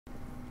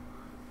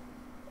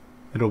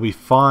It'll be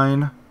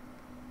fine.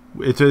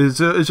 It's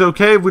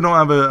okay if we don't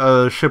have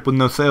a ship with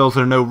no sails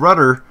or no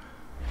rudder.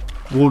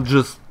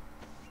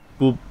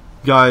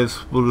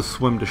 Guys, we'll just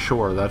swim to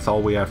shore. That's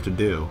all we have to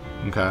do.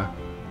 Okay?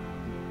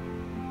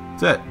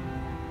 That's it.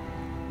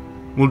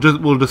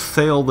 We'll just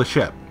sail the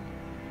ship.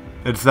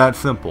 It's that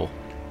simple.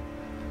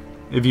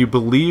 If you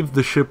believe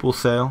the ship will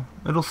sail,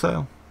 it'll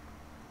sail.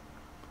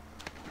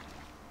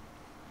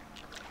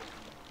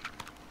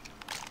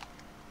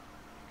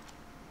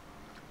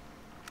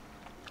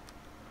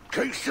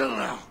 Keep still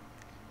now.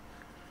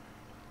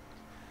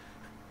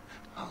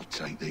 I'll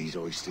take these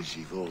oysters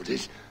you've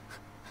ordered.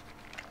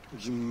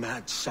 You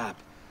mad sap.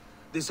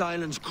 This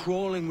island's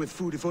crawling with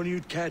food if only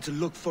you'd care to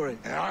look for it.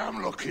 Yeah, I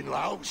am looking,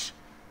 Louse.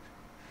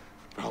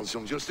 Found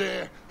some just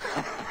here.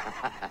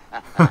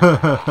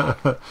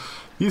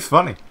 He's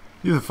funny.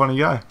 He's a funny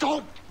guy.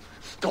 Don't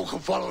come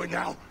following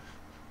now.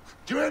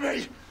 Do you hear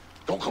me?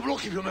 Don't come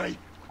looking for me.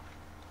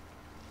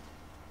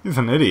 He's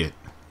an idiot.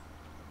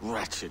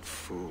 Wretched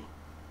fool.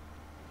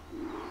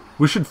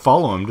 We should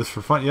follow him just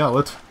for fun. Yeah,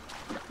 let's...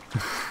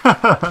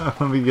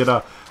 Let me get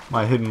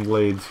my hidden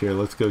blades here.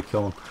 Let's go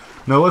kill him.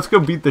 No, let's go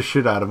beat the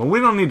shit out of him. We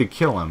don't need to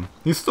kill him.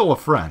 He's still a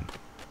friend,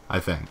 I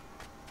think.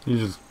 He's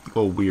just a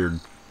little weird.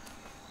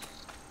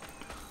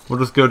 We'll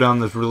just go down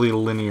this really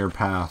linear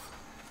path.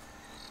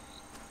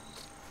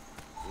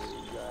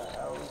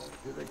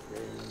 To the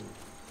king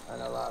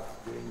and a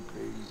lasting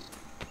peace.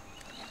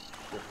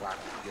 The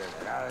faction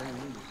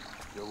and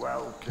the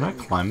welcome. Can I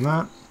climb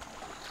that?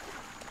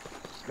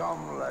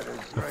 Come, let us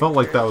I felt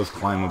like that was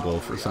climbable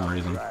for some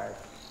reason.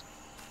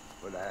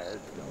 But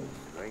there's no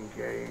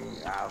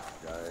drinking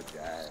after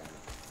death.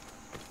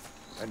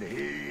 And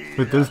he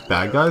Wait, there's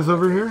bad guys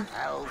over here?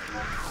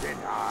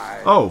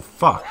 Oh,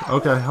 fuck.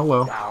 Okay,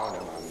 hello.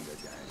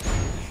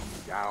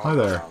 Hi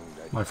there,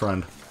 my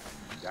friend.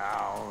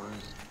 Down,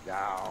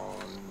 down,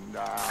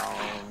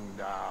 down,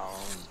 down,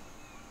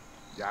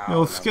 down.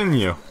 It'll skin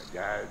you.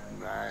 Dead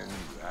man's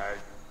head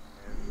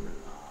in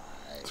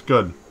the It's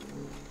good.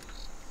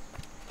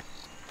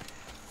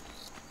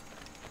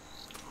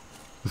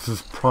 This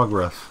is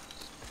progress.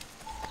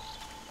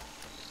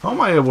 How am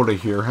I able to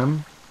hear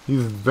him?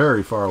 He's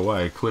very far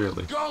away,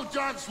 clearly. Go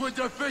dance with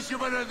the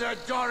fishermen and their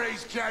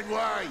dories,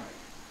 Kenway!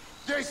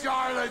 This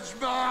island's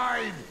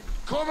mine!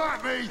 Come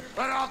at me,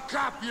 and I'll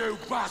cap you,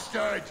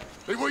 bastard!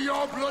 It was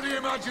your bloody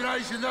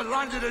imagination that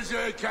landed us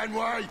here,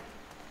 Kenway!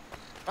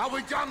 I'll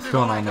be damned if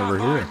I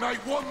can't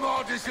make one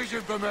more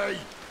decision for me!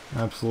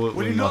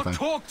 Absolutely Will you nothing. not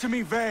talk to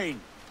me, Vane?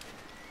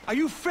 Are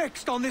you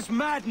fixed on this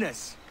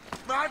madness?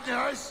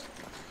 Madness?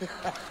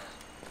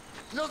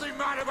 Nothing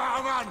mad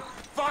about a man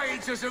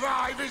fighting to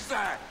survive, is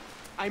there?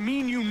 I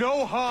mean you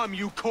no harm,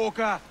 you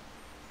corker.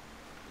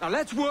 Now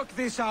let's work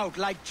this out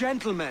like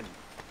gentlemen.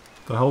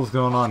 What the hell's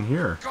going on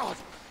here? God,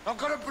 I've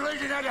got a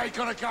bleeding headache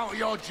on account of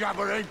your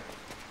jabbering.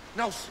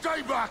 Now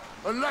stay back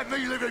and let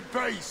me live in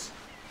peace.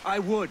 I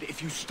would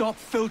if you stop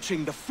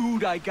filching the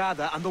food I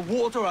gather and the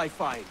water I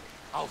find.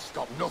 I'll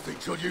stop nothing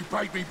till you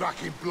paid me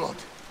back in blood.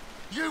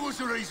 You was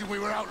the reason we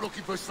were out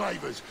looking for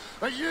slavers,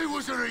 and you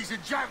was the reason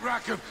Jack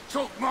Rackham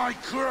took my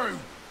crew.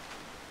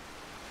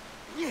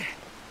 Yeah.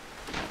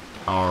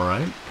 All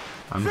right.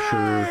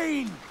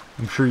 Vane!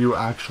 I'm sure you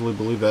actually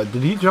believe that.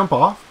 Did he jump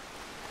off?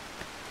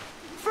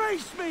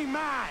 Face me,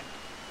 man!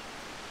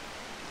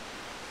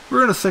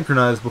 We're gonna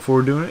synchronize before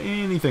we're doing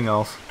anything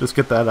else. Just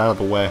get that out of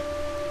the way.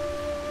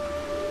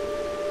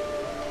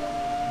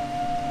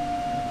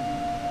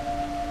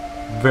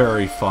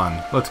 Very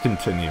fun. Let's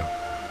continue.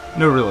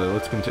 No, really,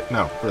 let's continue.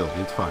 No, really,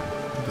 it's fine.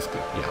 Just go.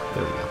 Yeah,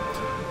 there we go.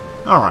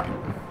 Alright.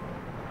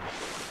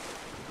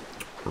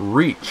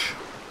 Reach.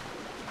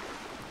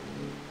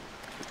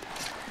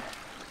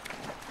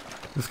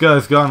 This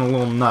guy's gone a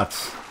little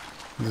nuts.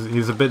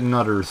 He's a bit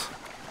nutters.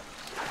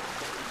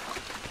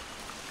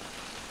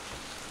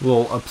 A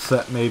little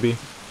upset, maybe.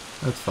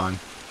 That's fine.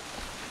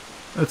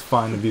 That's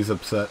fine if he's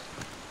upset.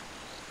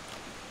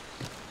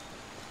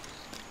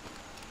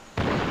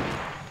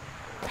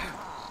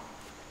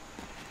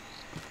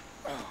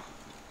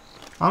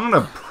 I'm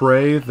gonna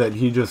pray that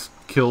he just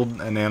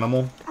killed an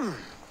animal.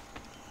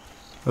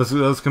 That's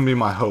gonna be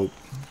my hope.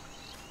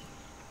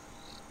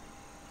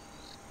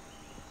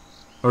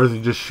 Or is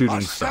he just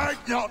shooting stuff? I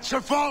said not to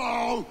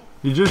follow!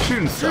 He's just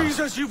shooting stuff.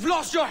 Jesus, you've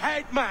lost your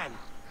head, man!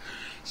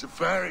 It's a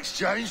fair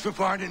exchange for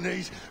finding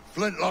these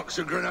flintlocks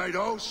and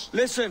grenados.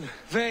 Listen,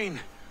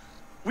 Vane.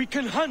 We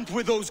can hunt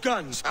with those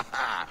guns.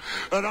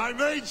 And I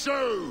mean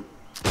to!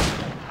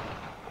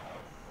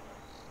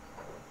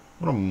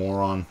 What a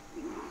moron.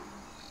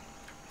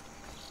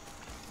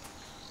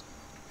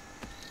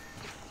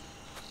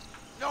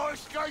 No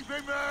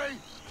escaping me!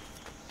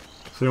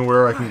 See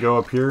where I can go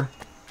up here?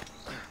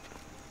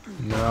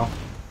 No?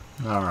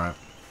 Alright.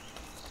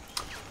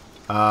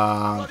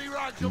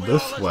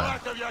 This way.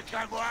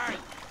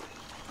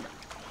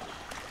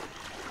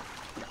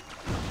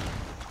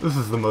 This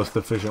is the most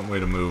efficient way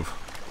to move.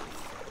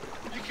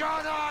 You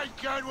can't hide,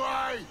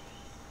 Kenway!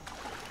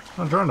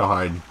 I'm trying to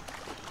hide.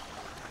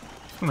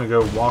 Just gonna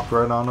go walk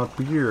right on up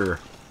here.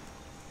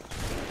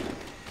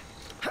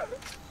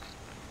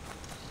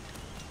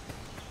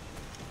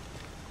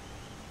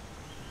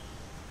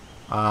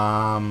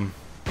 Alright,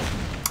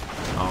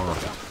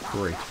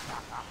 great.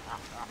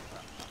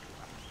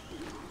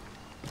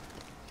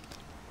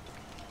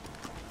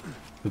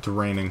 It's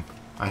raining.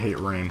 I hate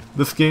rain.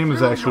 This game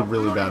is actually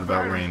really bad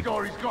about rain.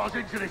 Stories got us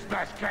into this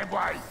mess,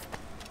 Kenway.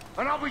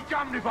 And I'll be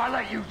damned if I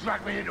let you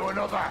drag me into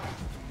another.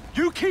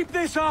 You keep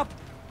this up,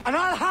 and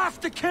I'll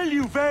have to kill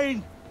you,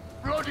 Vane.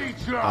 Bloody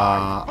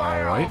try.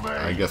 Alright.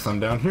 I guess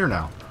I'm down here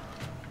now.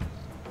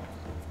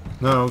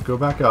 No, go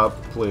back up,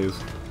 please.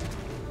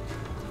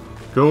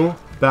 Go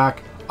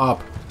back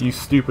up, you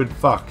stupid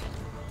fuck.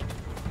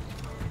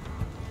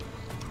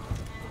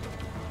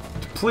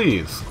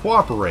 Please,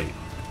 cooperate.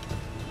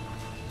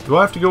 Do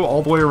I have to go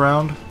all the way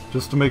around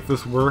just to make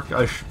this work?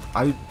 I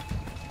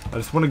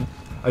just want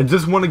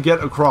to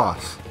get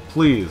across.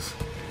 Please.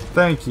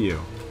 Thank you.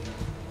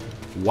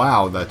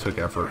 Wow, that took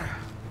effort.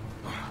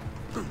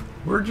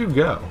 Where'd you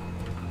go?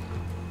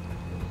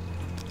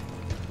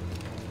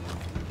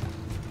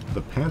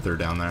 The panther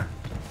down there.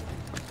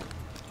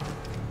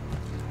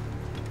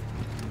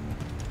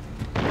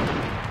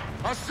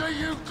 I see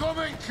you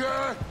coming,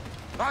 Kerr.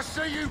 I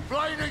see you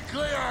plain and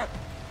clear.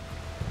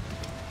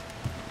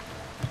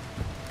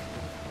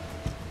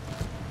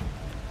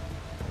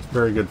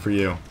 Very good for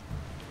you.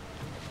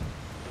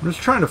 I'm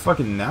just trying to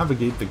fucking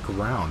navigate the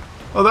ground.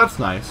 Oh, that's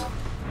nice.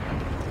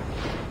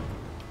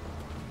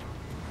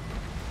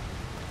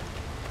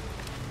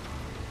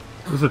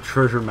 There's a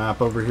treasure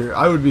map over here.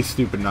 I would be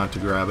stupid not to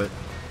grab it.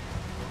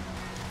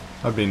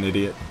 I'd be an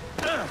idiot.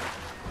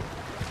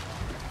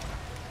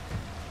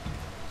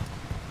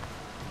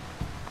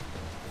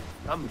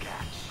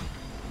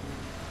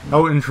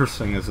 How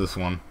interesting is this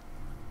one?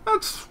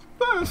 That's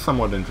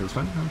somewhat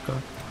interesting. Okay.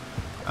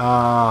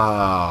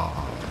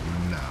 Oh,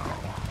 no.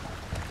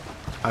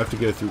 I have to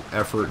go through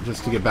effort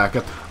just to get back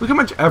up. Look how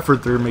much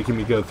effort they're making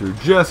me go through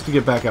just to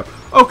get back up.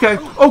 Okay.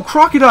 Oh,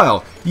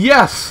 crocodile.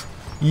 Yes.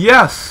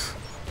 Yes.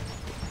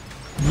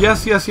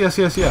 Yes, yes, yes,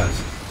 yes,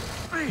 yes.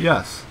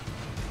 Yes.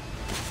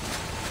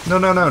 No,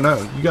 no, no, no.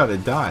 You gotta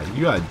die.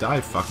 You gotta die,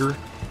 fucker.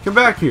 Come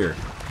back here.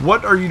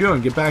 What are you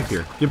doing? Get back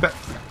here. Get back.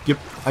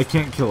 I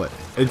can't kill it.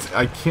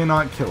 I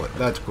cannot kill it.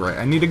 That's great.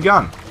 I need a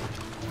gun.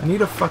 I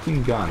need a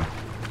fucking gun.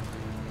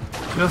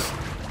 Just,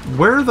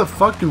 where the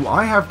fuck do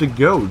I have to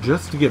go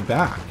just to get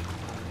back?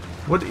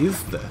 What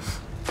is this?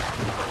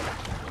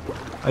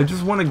 I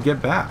just want to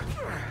get back.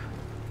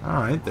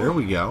 Alright, there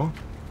we go.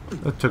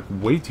 That took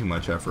way too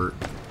much effort.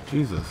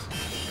 Jesus.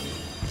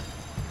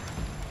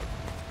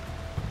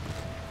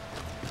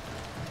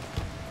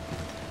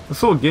 This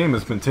whole game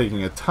has been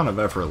taking a ton of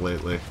effort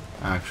lately,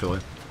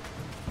 actually.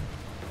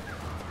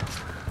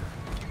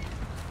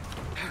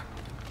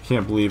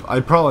 Can't believe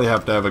I probably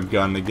have to have a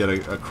gun to get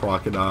a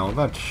crocodile.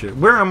 That shit.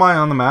 Where am I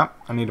on the map?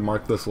 I need to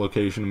mark this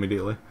location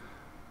immediately.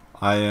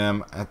 I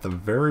am at the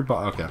very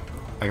bottom. Okay,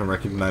 I can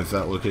recognize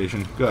that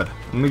location. Good.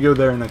 I'm gonna go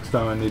there next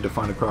time I need to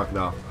find a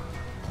crocodile.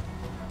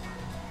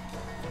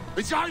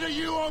 It's either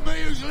you or me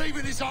who's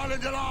leaving this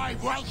island alive,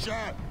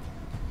 Welsher.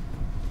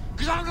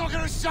 Because I'm not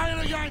going to sail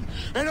again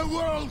in a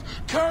world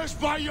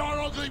cursed by your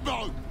ugly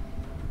boat.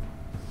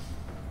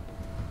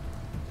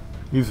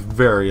 He's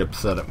very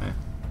upset at me.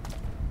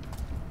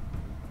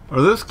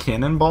 Are those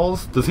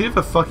cannonballs? Does he have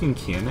a fucking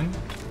cannon?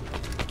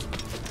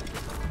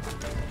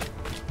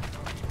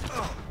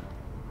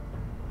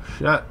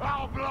 Shit.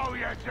 I'll blow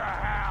you to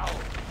hell.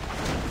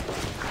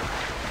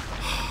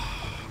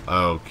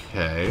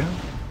 Okay.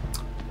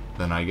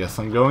 Then I guess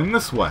I'm going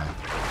this way.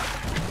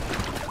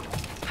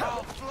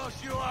 I'll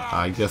flush you out.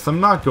 I guess I'm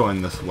not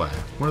going this way.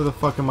 Where the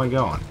fuck am I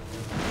going?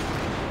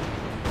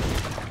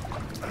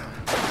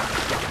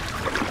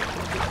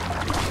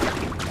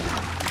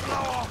 Blow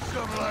off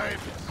some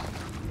leaves.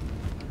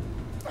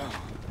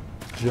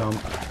 Jump,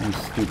 you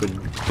stupid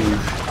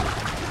douche.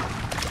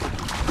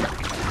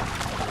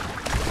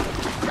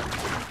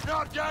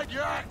 Not dead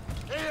yet.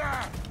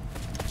 Here.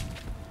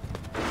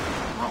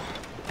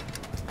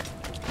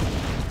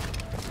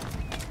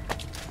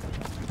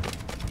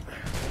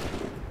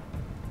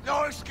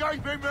 No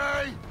escaping me.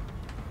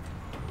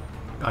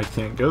 I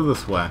can't go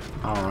this way.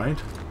 Alright.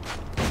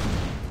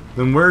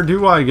 Then where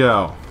do I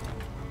go?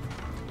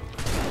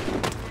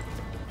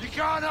 You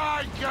can't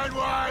hide,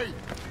 Kenway.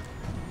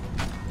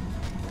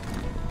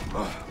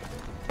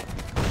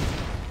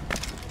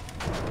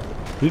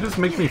 Did you just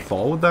make me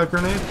fall with that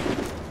grenade?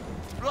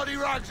 Bloody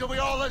rags will be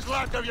all that's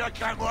left of you,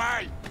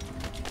 Kenway.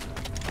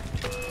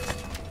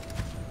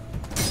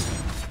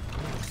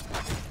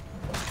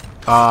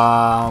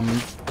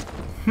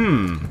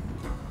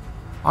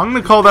 I'm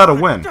gonna call that a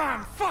win.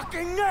 Damn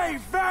fucking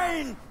knave,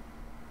 Vane!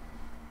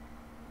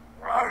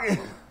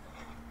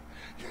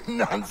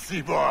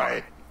 Nancy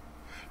boy,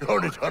 you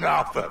only done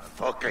half the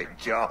fucking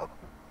job.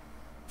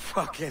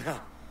 Fucking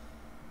hell.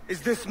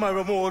 Is this my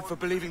reward for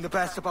believing the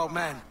best about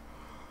men?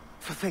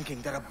 For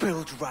thinking that a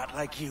bilge rat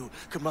like you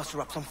could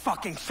muster up some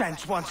fucking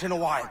sense once in a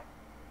while?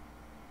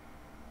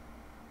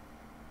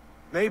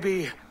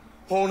 Maybe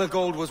Horn of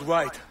Gold was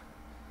right.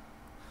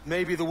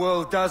 Maybe the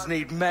world does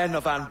need men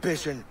of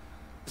ambition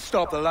to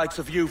stop the likes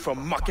of you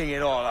from mucking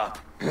it all up.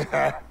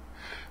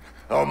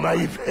 Or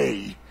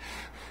maybe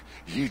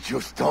you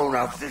just don't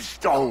have the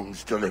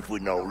stones to live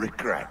with no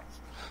regrets.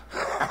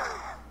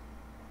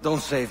 Don't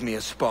save me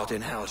a spot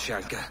in hell,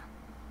 Shanka.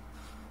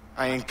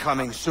 I ain't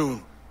coming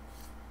soon.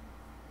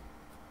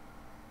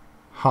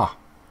 Huh.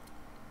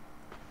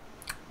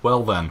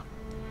 Well then.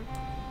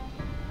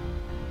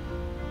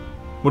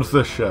 What's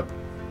this ship?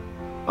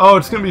 Oh,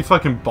 it's gonna be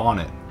fucking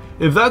Bonnet.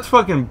 If that's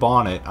fucking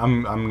Bonnet,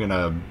 I'm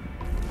gonna...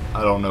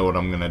 I don't know what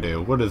I'm gonna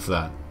do. What is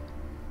that?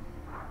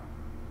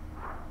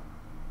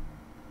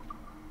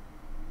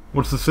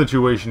 What's the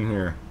situation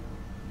here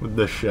with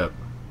this ship?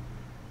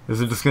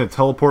 Is it just gonna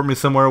teleport me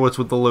somewhere? What's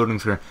with the loading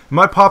screen? Am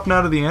I popping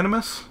out of the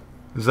Animus?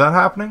 Is that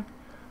happening?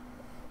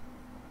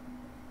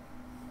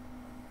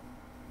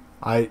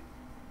 I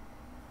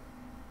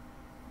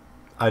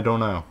don't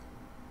know.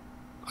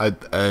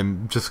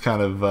 I'm just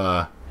kind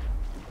of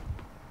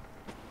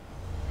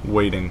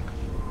waiting.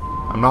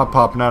 I'm not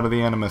popping out of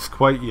the Animus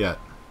quite yet.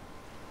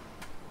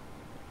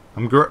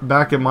 I'm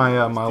back at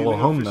my my little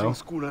home though.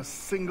 Schooner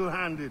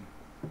single-handed.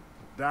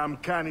 Damn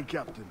canny,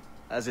 Captain.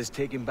 As is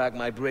taking back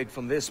my brig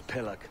from this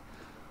pillock.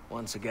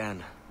 Once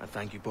again, I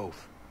thank you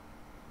both.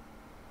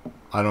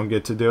 I don't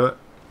get to do it.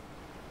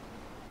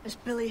 This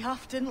Billy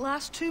Huff didn't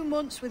last 2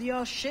 months with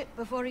your ship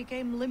before he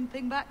came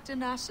limping back to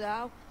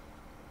Nassau.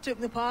 Took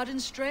the pardon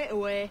straight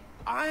away.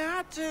 I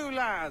had to,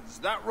 lads.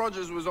 That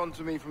Rogers was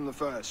onto me from the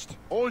first.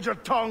 Hold your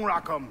tongue,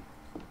 Rackham.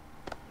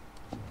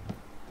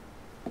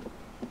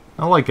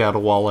 I like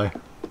Adewale.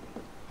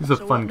 He's a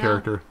So fun what now?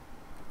 character.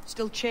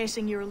 Still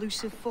chasing your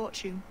elusive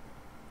fortune.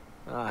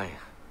 Aye,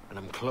 and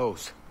I'm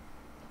close.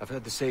 I've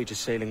heard the Sage is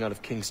sailing out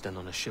of Kingston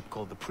on a ship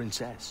called the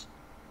Princess.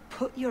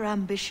 Put your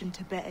ambition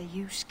to better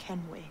use,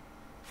 Kenway.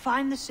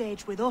 Find the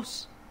Sage with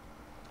us.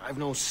 I've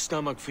no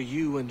stomach for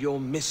you and your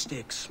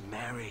mystics,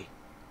 Mary.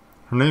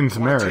 Her name's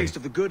Want a Mary. taste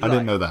of the good I didn't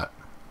life? know that.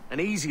 An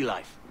easy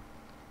life.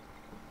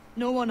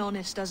 No one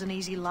honest has an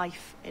easy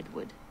life,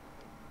 Edward.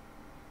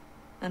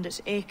 And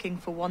it's aching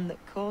for one that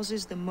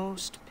causes the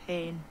most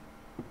pain.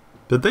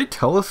 Did they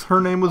tell us her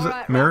name was All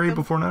right, Mary Rackham.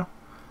 before now?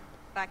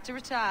 Back to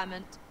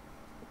retirement.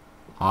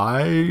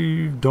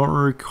 I don't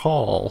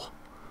recall.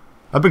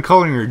 I've been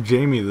calling her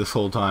Jamie this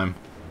whole time.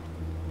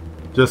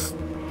 Just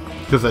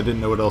because I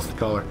didn't know what else to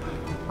call her.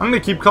 I'm going to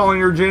keep calling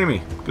her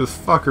Jamie. Because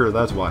fuck her,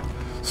 that's why.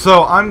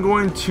 So I'm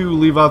going to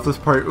leave out this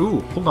part. Ooh,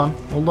 hold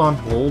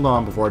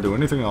on before I do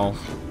anything else.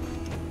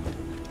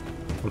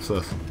 What's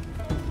this?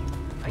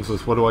 What's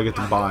this? What do I get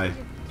to buy?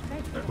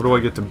 What do I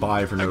get to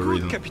buy for no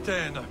reason?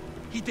 Captain,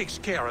 he takes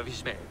care of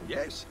his men,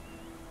 yes?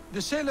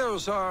 The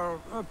sailors are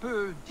un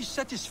peu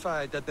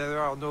dissatisfied that there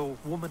are no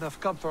women of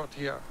comfort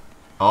here.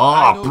 I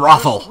Ah, know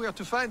brothel! just where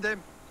to find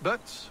them,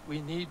 but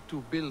we need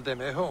to build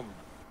them a home.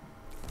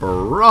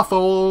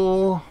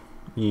 Brothel!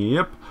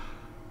 Yep.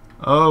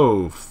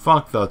 Oh,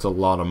 fuck, that's a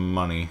lot of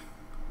money.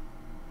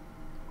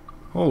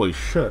 Holy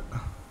shit.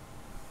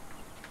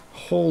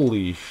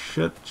 Holy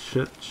shit.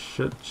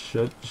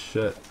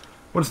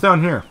 What's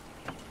down here?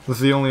 This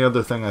is the only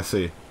other thing I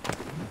see.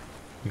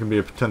 It can be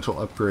a potential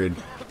upgrade.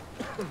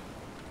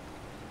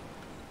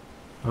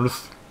 I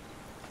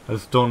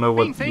just don't know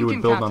what you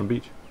would build on a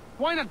beach.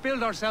 Why not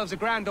build ourselves a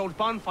grand old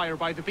bonfire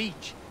by the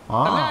beach?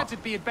 Ah. The lads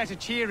would be at better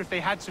cheer if they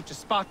had such a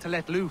spot to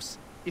let loose.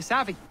 You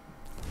savvy?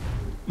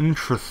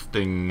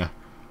 Interesting.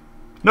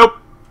 Nope.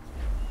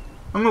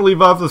 I'm going to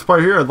leave off this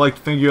part here. I'd like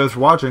to thank you guys for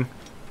watching.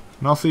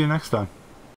 And I'll see you next time.